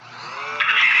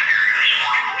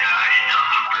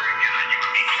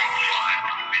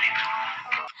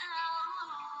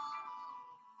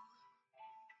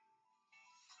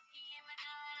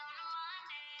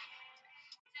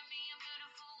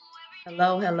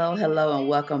Hello, hello, hello, and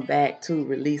welcome back to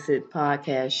Release It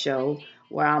Podcast Show,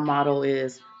 where our motto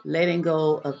is letting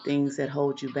go of things that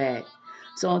hold you back.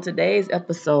 So, on today's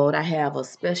episode, I have a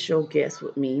special guest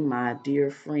with me, my dear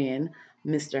friend,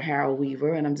 Mr. Harold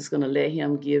Weaver, and I'm just going to let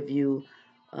him give you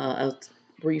a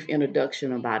brief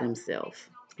introduction about himself.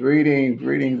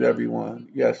 Greetings, everyone.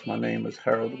 Yes, my name is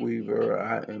Harold Weaver.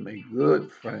 I am a good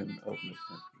friend of Miss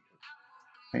Cynthia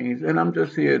Haynes, and I'm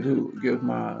just here to give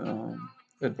my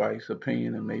advice,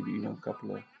 opinion, and maybe even a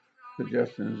couple of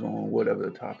suggestions on whatever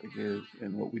the topic is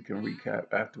and what we can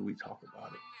recap after we talk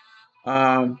about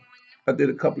it. I did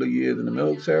a couple of years in the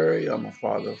military. I'm a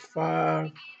father of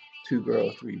five, two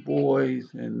girls, three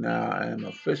boys, and now I am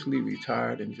officially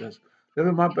retired and just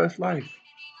living my best life.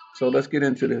 So let's get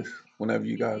into this whenever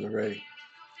you guys are ready.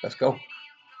 Let's go.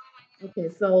 Okay,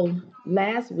 so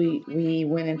last week we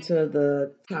went into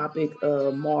the topic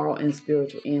of moral and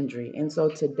spiritual injury. And so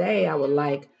today I would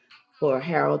like for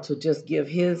Harold to just give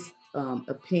his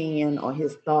opinion or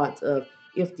his thoughts of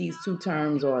if these two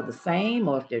terms are the same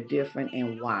or if they're different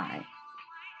and why.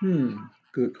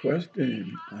 Good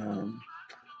question.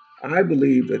 I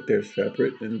believe that they're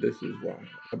separate, and this is why.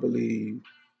 I believe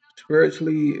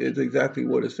spiritually is exactly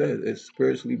what it says. It's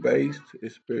spiritually based.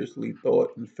 It's spiritually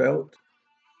thought and felt.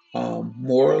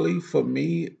 Morally, to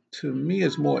me,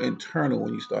 it's more internal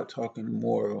when you start talking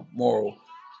moral.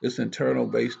 It's internal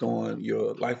based on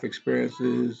your life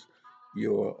experiences,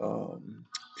 your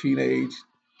teenage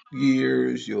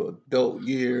years, your adult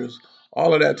years.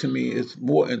 All of that to me is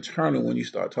more internal when you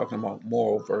start talking about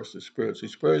moral versus spiritually.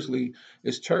 Spiritually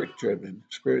is church driven.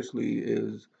 Spiritually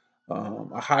is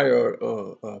a higher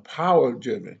power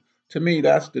driven. To me,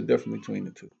 that's the difference between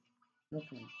the two.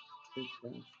 Okay. Good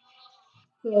stuff.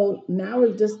 So now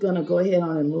we're just going to go ahead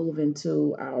on and move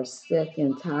into our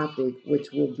second topic, which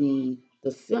will be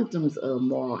the symptoms of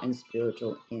moral and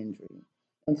spiritual injury.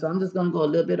 And so I'm just going to go a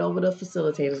little bit over the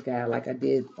facilitator's guide like I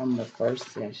did from the first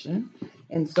session.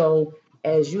 And so,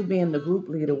 as you being the group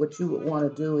leader, what you would want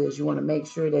to do is you want to make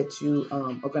sure that you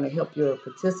are going to help your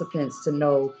participants to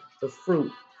know the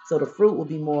fruit. So, the fruit will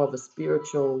be more of a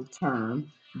spiritual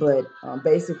term, but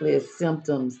basically, it's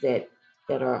symptoms that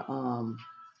are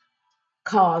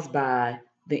caused by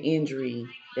the injury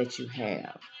that you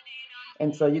have.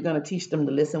 And so you're going to teach them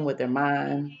to listen with their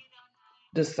mind,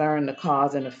 discern the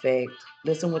cause and effect,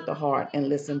 listen with the heart, and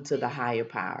listen to the higher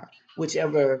power,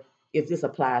 whichever, if this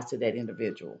applies to that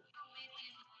individual.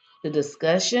 The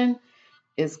discussion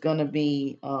is going to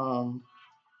be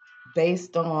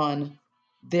based on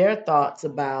their thoughts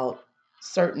about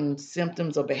certain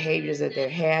symptoms or behaviors that they're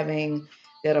having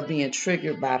that are being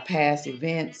triggered by past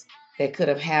events that could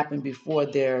have happened before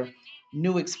their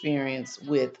new experience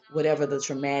with whatever the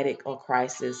traumatic or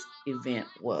crisis event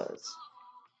was.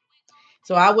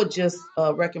 So I would just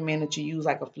recommend that you use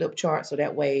like a flip chart so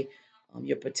that way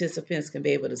your participants can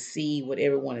be able to see what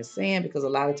everyone is saying because a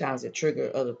lot of times it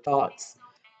trigger other thoughts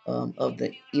of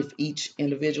the if each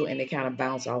individual and they kind of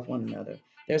bounce off one another.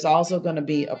 There's also going to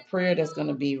be a prayer that's going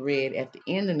to be read at the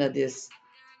ending of this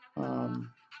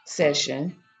um,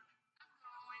 session.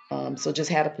 So just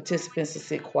have the participants to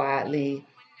sit quietly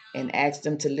and ask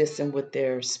them to listen with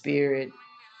their spirit,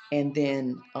 and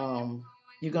then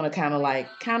you're gonna kind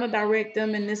of direct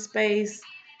them in this space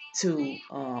to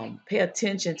pay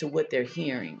attention to what they're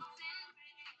hearing,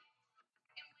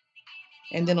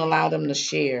 and then allow them to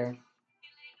share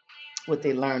what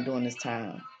they learned during this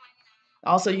time.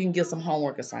 Also, you can give some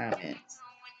homework assignments.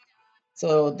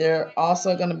 So there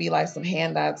also going to be like some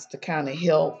handouts to kind of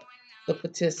help the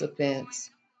participants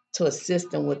to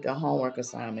assist them with their homework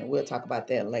assignment. We'll talk about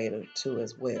that later too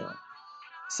as well.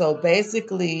 So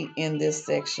basically, in this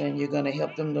section, you're going to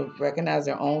help them to recognize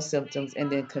their own symptoms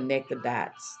and then connect the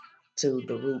dots to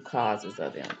the root causes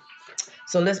of them.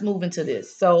 So let's move into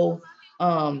this. So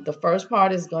the first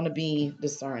part is going to be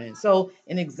discerning. So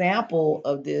an example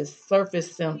of this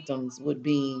surface symptoms would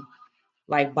be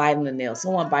like biting the nails.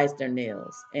 Someone bites their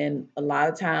nails, and a lot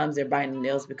of times they're biting the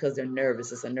nails because they're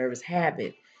nervous. It's a nervous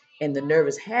habit, and the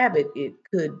nervous habit it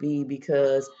could be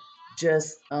because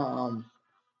just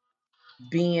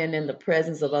being in the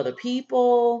presence of other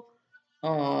people,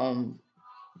 um,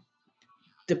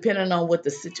 depending on what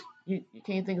the situation. You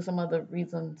can't think of some other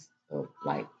reasons of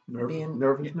like being,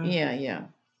 Nervousness, yeah,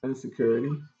 insecurity,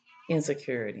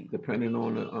 insecurity. depending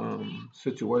on the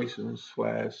situation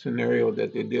slash scenario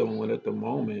that they're dealing with at the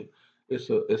moment.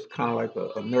 It's kind of like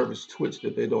a nervous twitch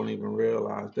that they don't even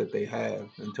realize that they have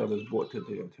until it's brought to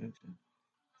their attention.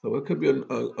 So it could be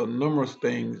a numerous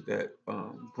things that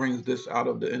brings this out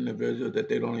of the individual that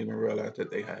they don't even realize that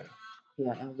they have.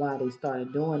 Yeah, and why they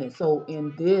started doing it. So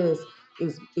in this,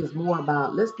 is more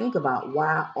about, let's think about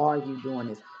why are you doing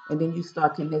this, and then you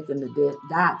start connecting the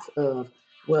dots of,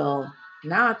 well,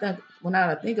 now I think when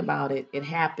I think about it, it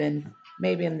happened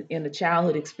maybe in the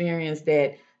childhood experience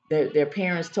that their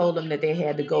parents told them that they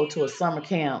had to go to a summer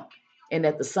camp, and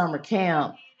at the summer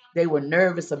camp they were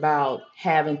nervous about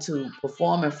having to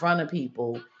perform in front of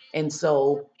people, and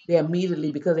so they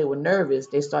immediately, because they were nervous,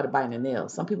 they started biting their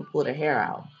nails. Some people pull their hair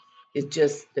out. It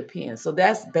just depends. So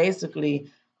that's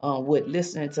basically what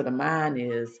listening to the mind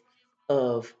is,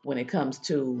 of when it comes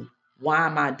to why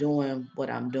am I doing what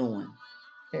I'm doing.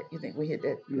 You think we hit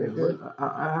that Yeah, pretty but good?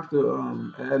 I have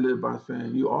to add it by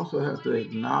saying you also have to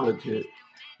acknowledge it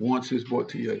once it's brought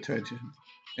to your attention.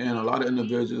 And a lot of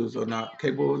individuals are not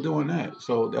capable of doing that.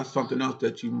 So that's something else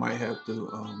that you might have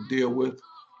to deal with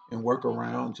and work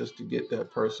around just to get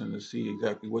that person to see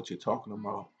exactly what you're talking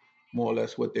about, more or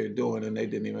less what they're doing, and they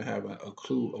didn't even have a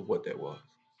clue of what that was.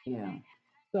 Yeah.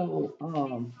 So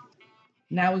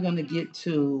now we're going to get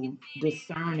to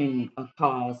discerning a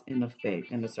cause and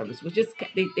effect in the service, which is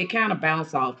they kind of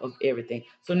bounce off of everything.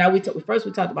 So now first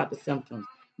we talked about the symptoms.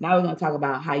 Now we're going to talk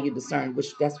about how you discern,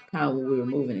 which that's kind of what we were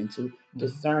moving into,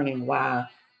 discerning why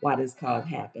this cause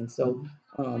happened. So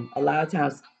a lot of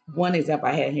times, one example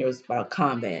I had here is about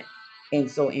combat, and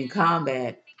so in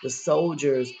combat, the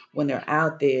soldiers when they're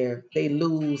out there, they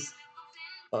lose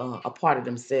a part of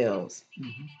themselves,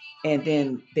 and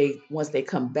then they once they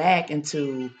come back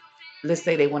into, let's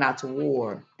say they went out to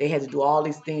war, they had to do all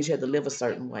these things. You had to live a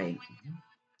certain way,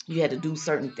 you had to do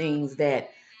certain things that,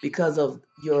 because of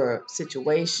your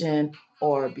situation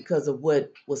or because of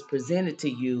what was presented to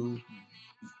you,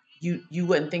 you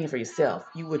wasn't thinking for yourself.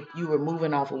 You were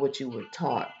moving off of what you were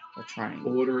taught or trained.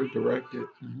 Order, directed.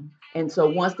 And so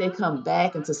once they come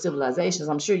back into civilizations,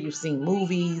 I'm sure you've seen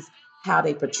movies, how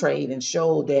they portrayed and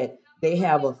showed that they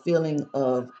have a feeling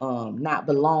of not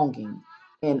belonging.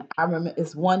 And I remember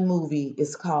it's one movie,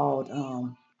 it's called,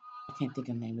 I can't think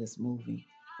of the name of this movie,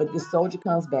 but this soldier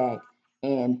comes back,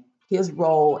 and his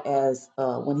role as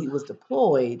when he was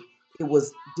deployed, it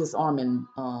was disarming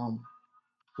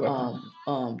Weapons,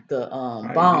 the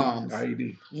IED, bombs.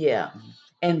 IED. Yeah.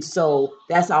 And so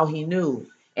that's all he knew.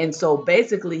 And so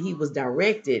basically he was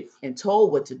directed and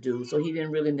told what to do. So he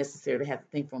didn't really necessarily have to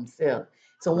think for himself.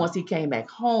 So once he came back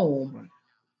home, Right.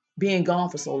 being gone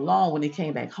for so long, when he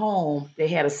came back home, they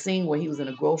had a scene where he was in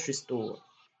a grocery store,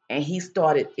 and he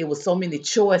started, it was so many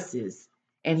choices,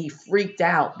 and he freaked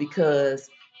out because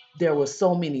there were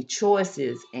so many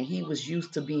choices, and he was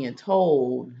used to being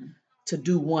told to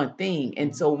do one thing.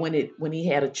 And so when he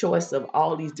had a choice of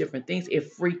all these different things,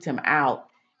 it freaked him out,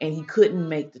 and he couldn't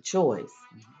make the choice.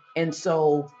 And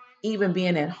so even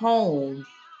being at home,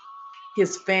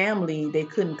 his family, they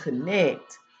couldn't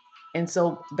connect. And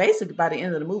so basically by the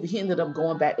end of the movie, he ended up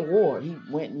going back to war. He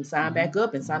went and signed back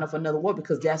up and signed up for another war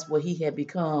because that's what he had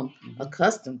become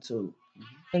accustomed to.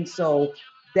 And so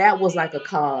that was like a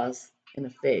cause and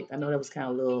effect. I know that was kind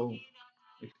of a little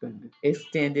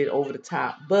extended over the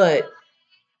top, but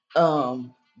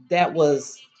um, that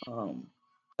was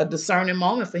a discerning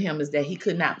moment for him, is that he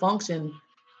could not function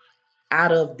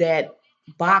out of that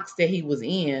box that he was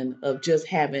in of just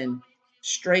having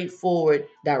straightforward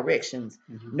directions,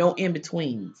 no in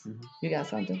betweens. You got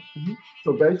something?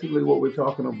 So basically, what we're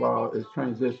talking about is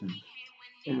transitions.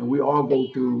 And we all go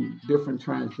through different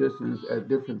transitions at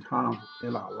different times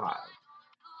in our lives.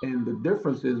 And the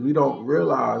difference is we don't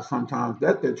realize sometimes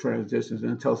that they're transitions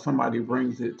until somebody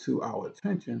brings it to our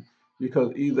attention,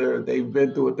 because either they've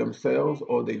been through it themselves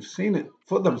or they've seen it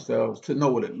for themselves to know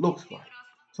what it looks like.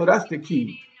 So that's the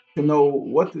key, to know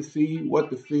what to see,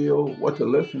 what to feel, what to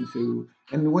listen to.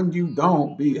 And when you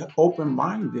don't, be open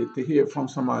minded to hear from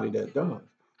somebody that does,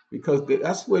 because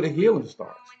that's where the healing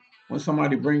starts. When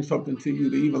somebody brings something to you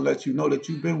to even let you know that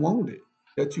you've been wounded,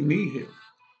 that you need healing.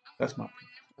 That's my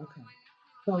opinion. Okay.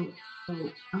 So, so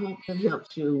I hope that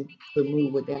helps you to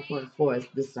move with that part as far as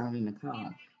discerning the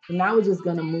cause. So now we're just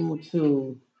gonna move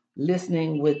to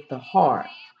listening with the heart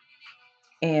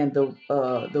and the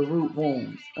root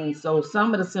wounds. And so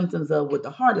some of the symptoms of with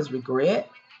the heart is regret,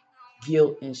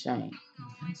 guilt, and shame.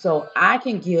 So I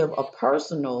can give a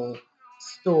personal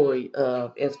story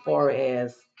of, as far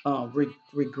as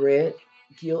regret,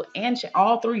 guilt, and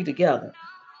all three together.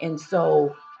 And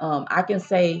so I can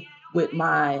say with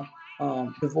my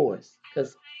divorce,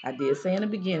 because I did say in the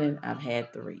beginning I've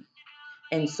had three.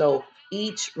 And so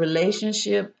each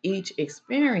relationship, each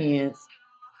experience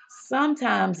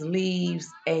sometimes leaves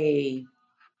a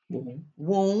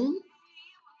wound,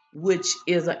 which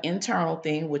is an internal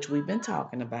thing, which we've been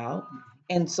talking about.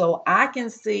 And so I can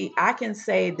say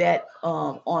that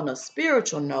on a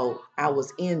spiritual note, I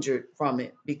was injured from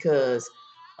it because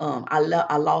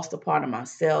I lost a part of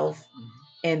myself,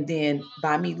 and then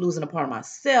by me losing a part of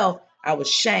myself, I was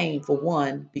shamed for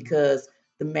one because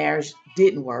the marriage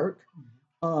didn't work.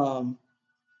 Um,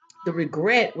 the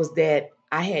regret was that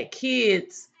I had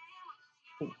kids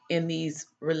in these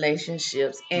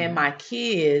relationships, and my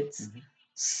kids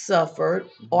suffered,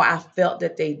 or I felt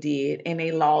that they did, and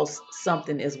they lost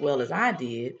something as well as I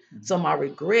did. So my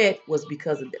regret was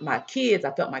because of my kids.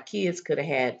 I felt my kids could have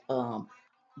had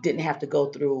didn't have to go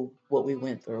through what we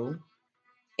went through.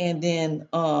 And then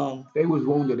They was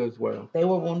wounded as well. they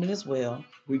were wounded as well.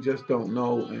 We just don't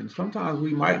know, and sometimes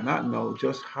we might not know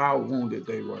just how wounded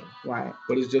they were. Right.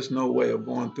 But it's just no way of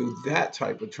going through that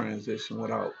type of transition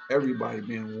without everybody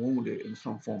being wounded in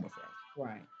some form of fashion.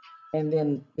 Right. And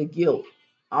then the guilt.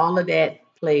 All of that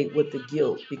played with the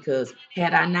guilt because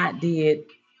had I not did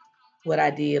what I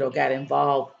did or got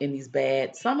involved in these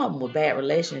some of them were bad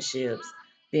relationships,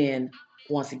 then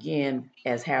once again,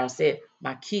 as Harold said,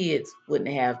 my kids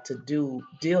wouldn't have to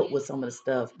deal with some of the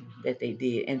stuff that they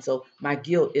did. And so my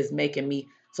guilt is making me,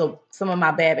 so some of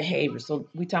my bad behaviors. So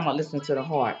we talking about listening to the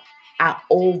heart. I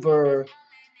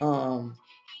um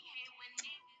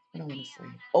I don't want to say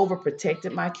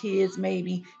overprotected my kids,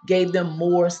 maybe gave them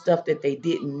more stuff that they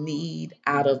didn't need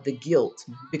out of the guilt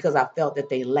because I felt that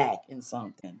they lacked in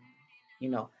something. You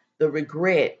know, the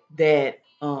regret that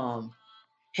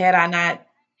had I not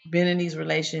been in these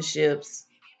relationships,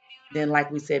 then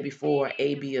like we said before,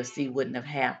 A, B, or C wouldn't have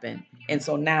happened. And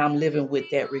so now I'm living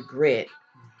with that regret.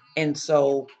 And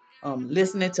so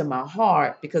listening to my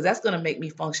heart, because that's going to make me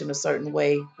function a certain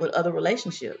way with other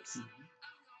relationships.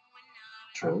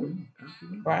 True. Absolutely.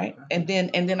 Absolutely. Right. And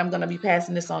then I'm going to be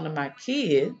passing this on to my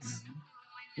kids,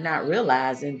 not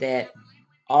realizing that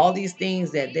all these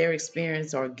things that they're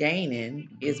experiencing or gaining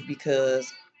is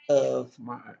because of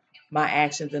my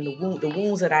actions and the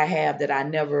wounds that I have that I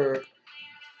never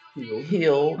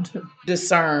healed,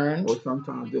 discerned, Or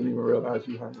sometimes didn't even realize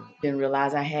you had it. didn't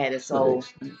realize I had it. To the So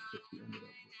extent that you ended up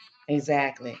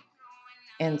exactly.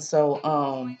 And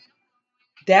so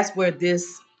that's where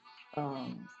this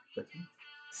um, with.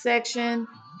 section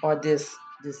or this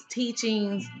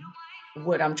teachings,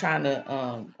 what I'm trying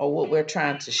to or what we're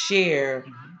trying to share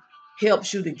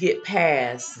helps you to get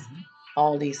past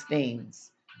all these things.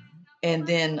 And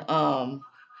then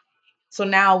so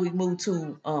now we move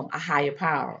to a higher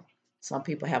power. Some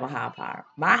people have a higher power.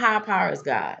 My higher power is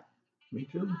God. Me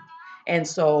too. And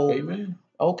so Amen.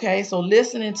 okay, so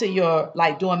listening to your,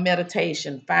 like doing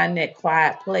meditation, find that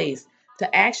quiet place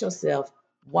to ask yourself,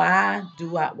 why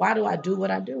do I do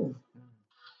what I do?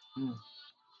 Mm.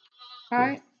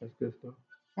 Right? That's good stuff.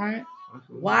 Right?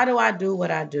 Absolutely. Why do I do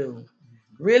what I do?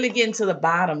 Really getting to the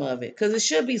bottom of it. Because it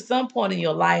should be some point in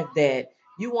your life that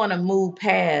you want to move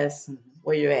past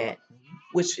where you're at,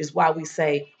 which is why we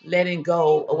say letting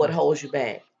go of what holds you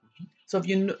back. So if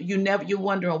you're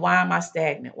wondering, why am I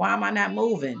stagnant? Why am I not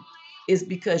moving? It's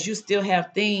because you still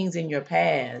have things in your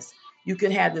past. You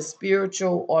could have this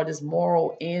spiritual or this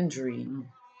moral injury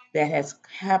that has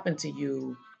happened to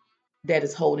you that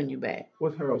is holding you back.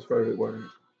 What's Harold's favorite word?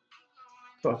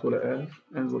 Starts with an S,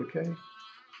 ends with a K.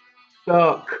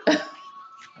 Stuck.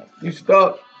 You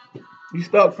stuck. You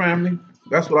stuck, family.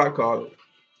 That's what I call it.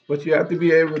 But you have to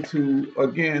be able to,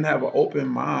 again, have an open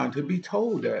mind to be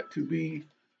told that, to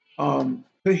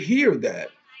hear that,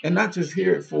 and not just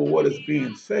hear it for what is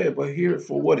being said, but hear it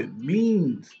for what it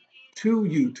means to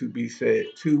you to be said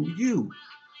to you.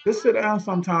 Just sit down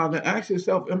sometimes and ask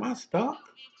yourself, am I stuck?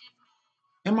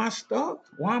 Am I stuck?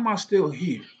 Why am I still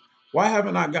here? Why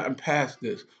haven't I gotten past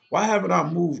this? Why haven't I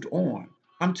moved on?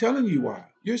 I'm telling you why.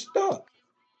 You're stuck.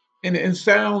 And it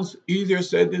sounds easier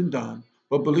said than done.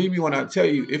 But believe me when I tell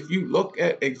you, if you look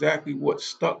at exactly what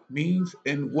stuck means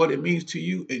and what it means to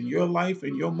you in your life,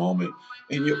 in your moment,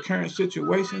 in your current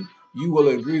situation, you will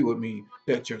agree with me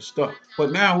that you're stuck.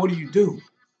 But now, what do you do?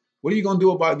 What are you going to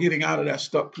do about getting out of that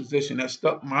stuck position, that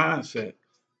stuck mindset,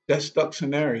 that stuck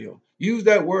scenario? Use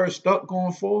that word stuck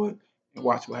going forward and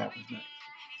watch what happens next.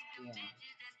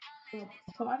 Yeah.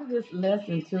 So part of this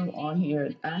lesson too on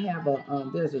here, I have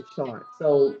there's a chart.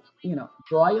 So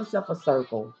draw yourself a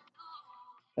circle,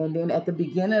 and then at the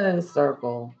beginning of the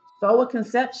circle, throw a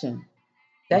conception.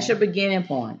 That's your beginning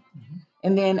point.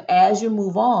 And then as you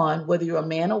move on, whether you're a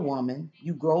man or woman,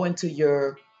 you grow into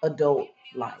your adult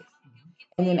life.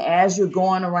 And then as you're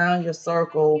going around your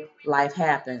circle, life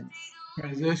happens.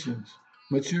 Transitions,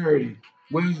 maturity,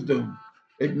 wisdom,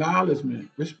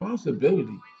 acknowledgement,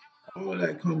 responsibility. All of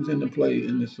that comes into play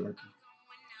in the circle.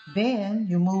 Then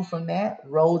you move from that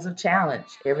roads of challenge.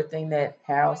 Everything that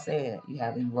Harold said, you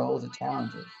have in roads of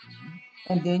challenges.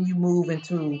 And then you move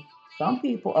into some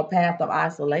people a path of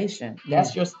isolation.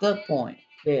 That's your stuck point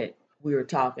that we were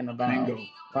talking about, Bingo.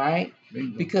 right?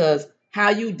 Bingo. Because how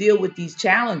you deal with these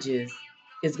challenges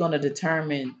is going to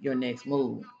determine your next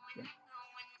move.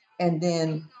 And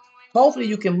then hopefully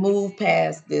you can move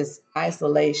past this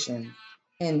isolation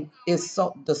and it's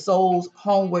the soul's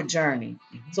homeward journey.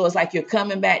 So it's like you're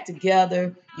coming back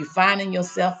together, you're finding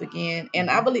yourself again. And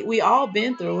I believe we all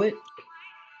been through it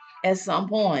at some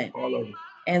point. All of it.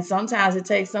 And sometimes it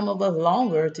takes some of us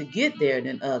longer to get there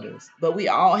than others, but we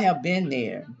all have been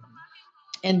there.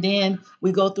 And then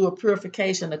we go through a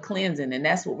purification, a cleansing, and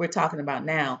that's what we're talking about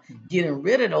now, getting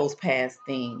rid of those past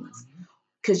things.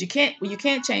 Because you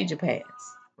can't change your past.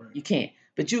 Right. You can't.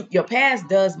 But your past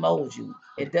does mold you.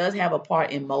 It does have a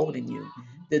part in molding you.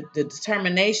 The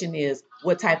determination is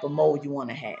what type of mold you want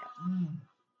to have.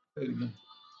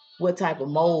 What type of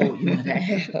mold you want to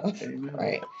have.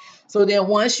 Right. So then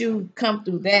once you come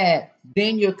through that,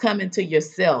 then you're coming to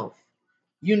yourself.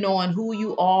 You knowing who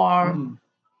you are,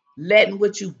 letting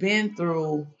what you've been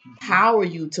through power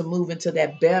you to move into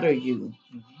that better you,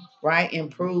 right?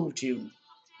 Improved you.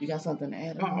 You got something to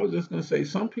add? No, I was just going to say,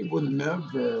 some people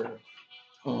never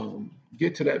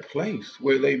get to that place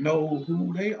where they know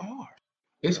who they are.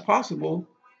 It's possible.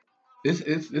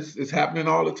 It's happening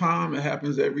all the time. It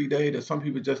happens every day that some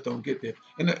people just don't get there.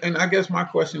 And I guess my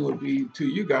question would be to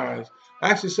you guys: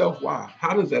 ask yourself why.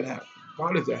 How does that happen?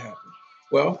 Why does that happen?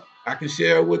 Well, I can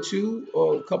share with you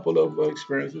a couple of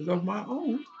experiences of my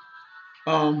own.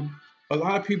 A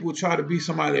lot of people try to be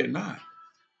somebody they're not.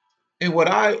 And what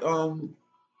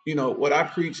I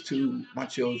preach to my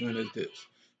children is this.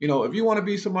 If you want to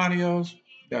be somebody else,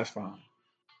 that's fine.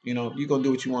 You're gonna do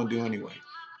what you want to do anyway.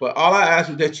 But all I ask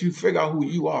is that you figure out who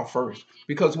you are first.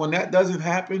 Because when that doesn't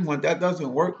happen, when that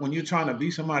doesn't work, when you're trying to be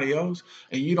somebody else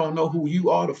and you don't know who you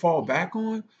are to fall back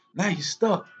on, now you're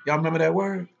stuck. Y'all remember that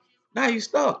word? Now you're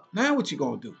stuck. Now what you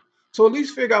gonna do? So at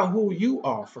least figure out who you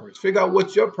are first. Figure out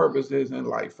what your purpose is in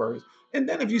life first. And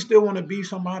then if you still want to be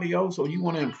somebody else or you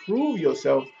want to improve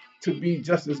yourself to be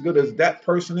just as good as that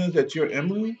person is that you're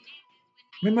emulating,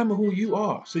 remember who you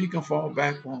are so you can fall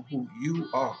back on who you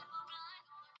are.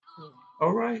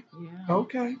 All right. Yeah.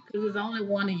 Okay. Because there's only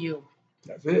one of you.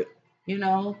 That's it. Be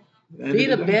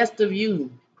the best of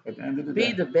you. At the end of the Be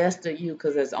day. the best of you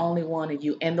because there's only one of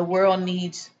you. And the world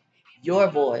needs your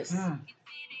voice.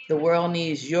 The world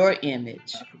needs your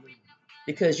image.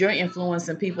 Because you're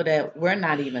influencing people that we're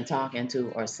not even talking to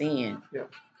or seeing.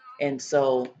 Yep. And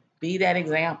so be that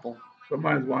example.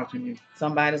 Somebody's watching you.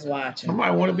 Somebody's watching.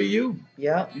 Somebody want to be you.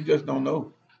 Yep. You just don't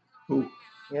know who.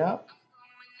 Yep.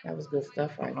 That was good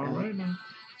stuff right there. All right, man.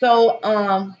 So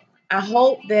I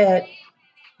hope that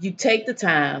you take the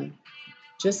time,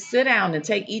 just sit down and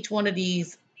take each one of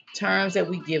these terms that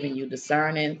we've given you,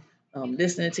 discerning,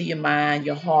 listening to your mind,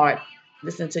 your heart,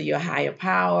 listen to your higher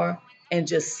power, and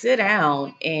just sit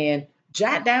down and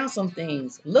jot down some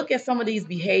things. Look at some of these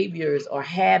behaviors or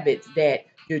habits that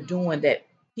you're doing that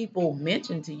people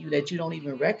mention to you that you don't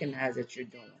even recognize that you're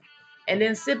doing. And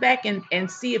then sit back and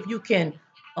see if you can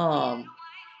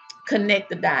connect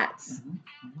the dots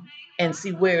and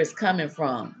see where it's coming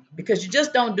from. Because you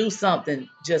just don't do something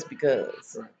just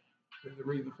because. Right. There's a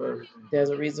reason for everything. There's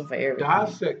a reason for everything.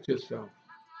 Dissect yourself.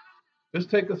 Just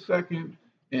take a second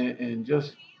and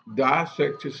just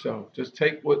dissect yourself. Just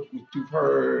take what you've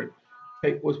heard,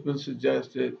 take what's been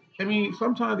suggested. I mean,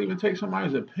 sometimes even take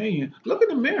somebody's opinion. Look in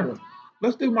the mirror.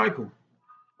 Let's do Michael.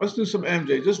 Let's do some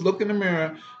MJ. Just look in the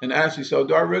mirror and ask yourself,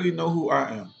 do I really know who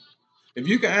I am? If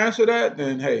you can answer that,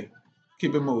 then hey,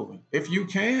 keep it moving. If you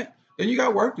can't, then you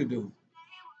got work to do.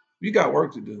 You got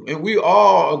work to do. And we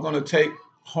all are going to take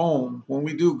home, when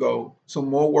we do go, some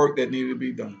more work that needed to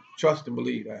be done. Trust and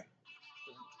believe that.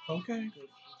 Okay.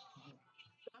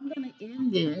 I'm going to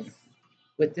end this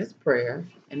with this prayer.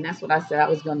 And that's what I said I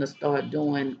was going to start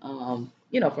doing,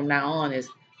 from now on is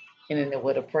ending it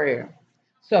with a prayer.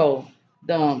 So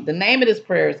the name of this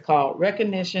prayer is called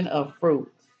Recognition of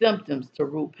Fruit, Symptoms to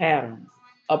Root Patterns,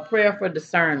 a prayer for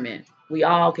discernment. We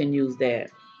all can use that.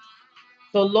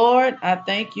 So, Lord, I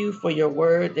thank you for your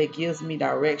word that gives me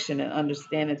direction and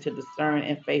understanding to discern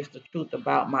and face the truth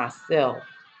about myself.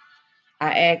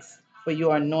 I ask for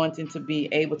your anointing to be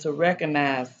able to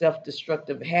recognize self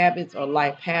destructive habits or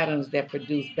life patterns that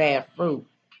produce bad fruit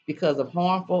because of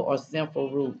harmful or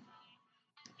sinful root.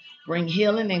 Bring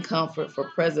healing and comfort for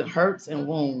present hurts and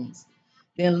wounds.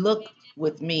 Then look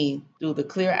with me through the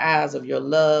clear eyes of your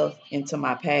love into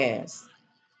my past.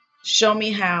 Show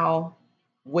me how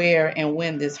where and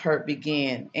when this hurt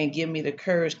began, and give me the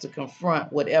courage to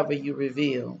confront whatever you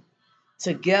reveal.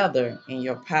 Together in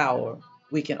your power,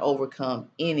 we can overcome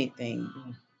anything.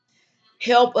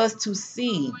 Help us to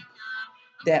see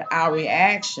that our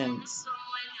reactions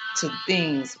to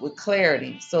things with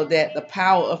clarity so that the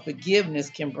power of forgiveness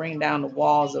can bring down the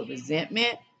walls of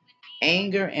resentment,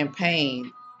 anger, and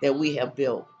pain that we have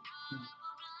built.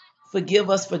 Forgive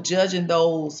us for judging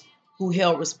those who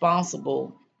held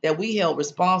responsible, that we held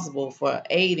responsible for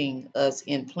aiding us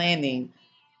in planting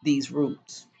these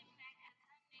roots.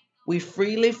 We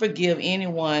freely forgive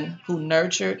anyone who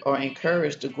nurtured or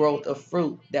encouraged the growth of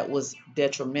fruit that was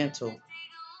detrimental.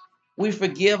 We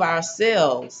forgive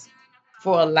ourselves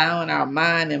for allowing our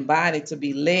mind and body to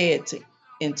be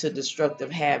into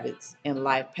destructive habits and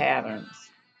life patterns.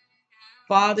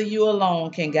 Father, you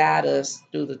alone can guide us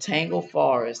through the tangled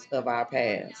forest of our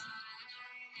past.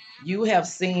 You have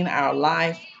seen our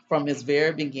life from its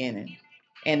very beginning,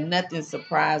 and nothing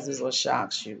surprises or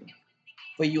shocks you.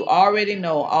 For you already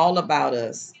know all about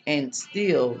us, and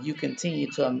still you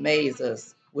continue to amaze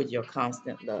us with your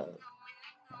constant love.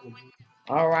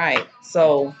 All right.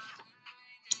 So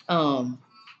um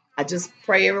I just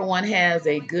pray everyone has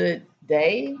a good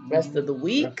day, rest of the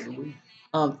week.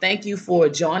 Thank you for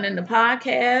joining the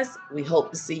podcast. We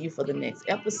hope to see you for the next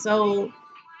episode.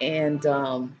 And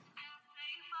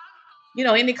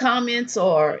any comments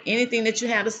or anything that you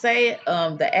have to say,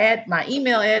 my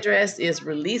email address is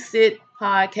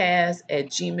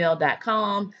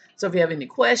releaseitpodcast@gmail.com. So if you have any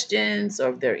questions or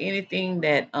if there's anything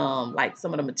that like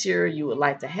some of the material you would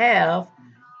like to have,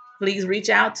 please reach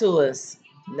out to us.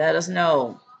 Let us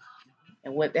know.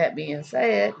 And with that being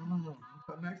said, Until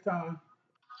next time,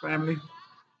 family.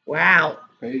 we're out.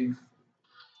 Peace.